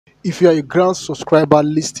if you are a grand subscriber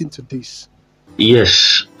listening to this.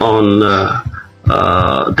 Yes, on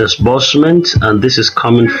disbursement, and this is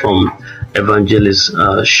coming from Evangelist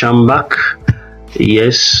Shambak.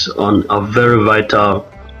 Yes, on a very vital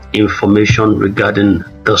information regarding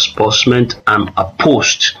disbursement and a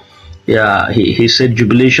post. Yeah, he said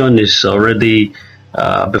Jubilation is already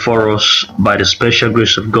before us by the special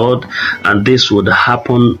grace of God, and this would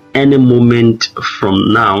happen any moment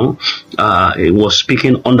from now. He was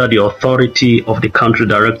speaking under the authority of the country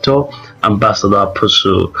director, Ambassador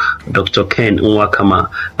Apostle Dr. Ken Nwakama.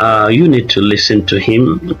 You need to listen to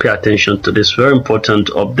him, pay attention to this very important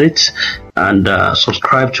updates, and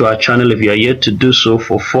subscribe to our channel if you are yet to do so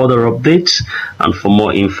for further updates and for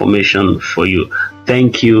more information for you.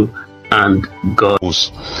 Thank you and God.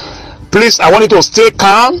 Please, I want you to stay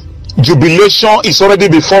calm. Jubilation is already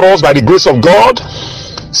before us by the grace of God.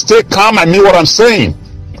 Stay calm. I mean what I'm saying.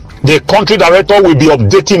 The country director will be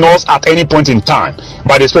updating us at any point in time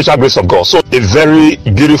by the special grace of God. So a very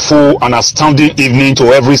beautiful and astounding evening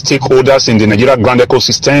to every stakeholders in the Nigeria Grand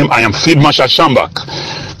Ecosystem. I am Field Marshal Shambak,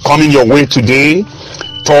 coming your way today,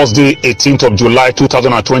 Thursday, 18th of July,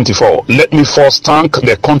 2024. Let me first thank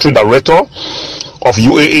the country director of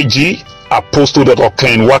UAAG, Apostle Dr.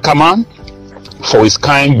 Ken Nwakama, for his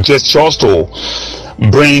kind gestures to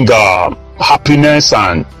bring happiness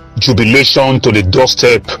and jubilation to the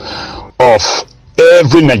doorstep of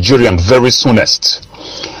every Nigerian very soonest.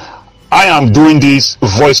 I am doing this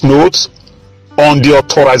voice note on the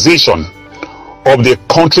authorization of the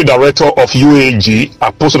country director of UAAG,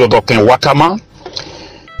 Apostle Dr. Ken Nwakama,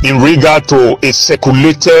 in regard to a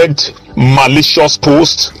circulated malicious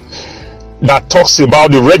post that talks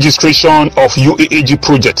about the registration of UAAG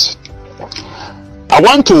project. I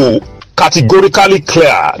want to categorically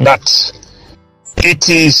clear that it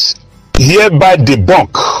is hereby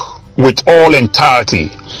debunked with all entirety.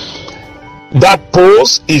 That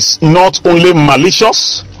post is not only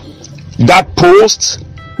malicious, that post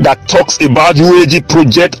that talks about UAAG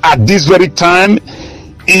project at this very time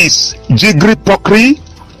is jiggery-pokery.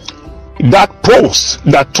 That post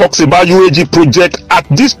that talks about UAAG project at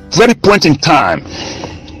this very point in time,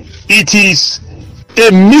 it is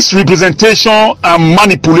a misrepresentation and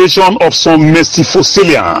manipulation of some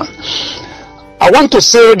Mephistophelian. I want to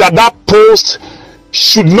say that that post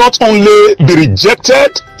should not only be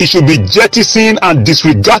rejected, it should be jettisoned and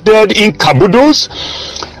disregarded in caboodles.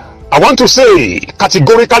 I want to say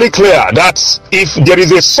categorically clear that if there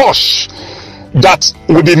is a search that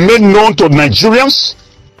will be made known to Nigerians,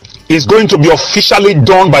 is going to be officially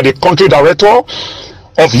done by the country director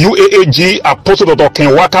of UAAG, Apostle Dr.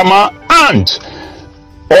 Ken Nwakama,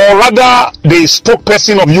 or rather the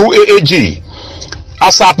spokesperson of UAAG.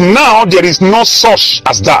 As at now, there is no such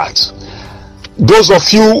as that. Those of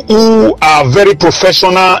you who are very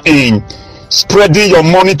professional in spreading your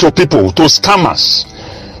money to people, to scammers,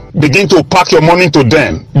 begin to pack your money to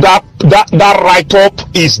them. That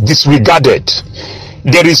write-up is disregarded.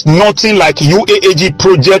 There is nothing like UAAG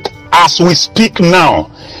project as we speak now.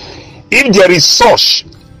 If there is such,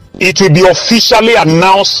 it will be officially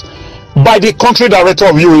announced by the country director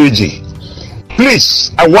of UAAG.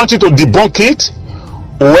 Please, I want you to debunk it.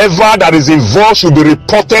 Whoever that is involved should be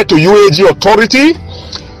reported to UAAG authority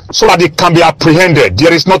so that it can be apprehended.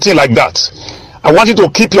 There is nothing like that. I want you to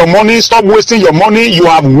keep your money. Stop wasting your money. You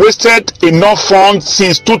have wasted enough funds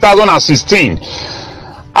since 2016.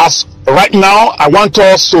 As right now, I want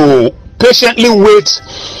us to patiently wait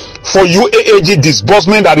for UAAG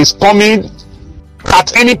disbursement that is coming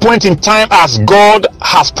at any point in time as God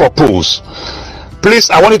has proposed.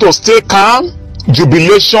 Please, I want you to stay calm.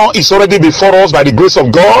 Jubilation is already before us by the grace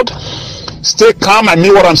of God. Stay calm. I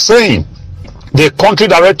mean what I'm saying. The country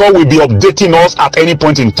director will be updating us at any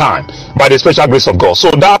point in time by the special grace of God.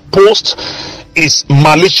 So that post is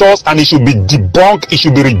malicious and it should be debunked. It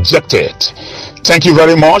should be rejected. Thank you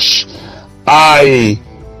very much. I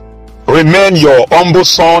remain your humble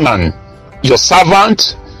son and your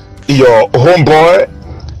servant, your homeboy,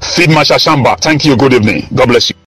 Field Marshal Shambak. Thank you. Good evening. God bless you.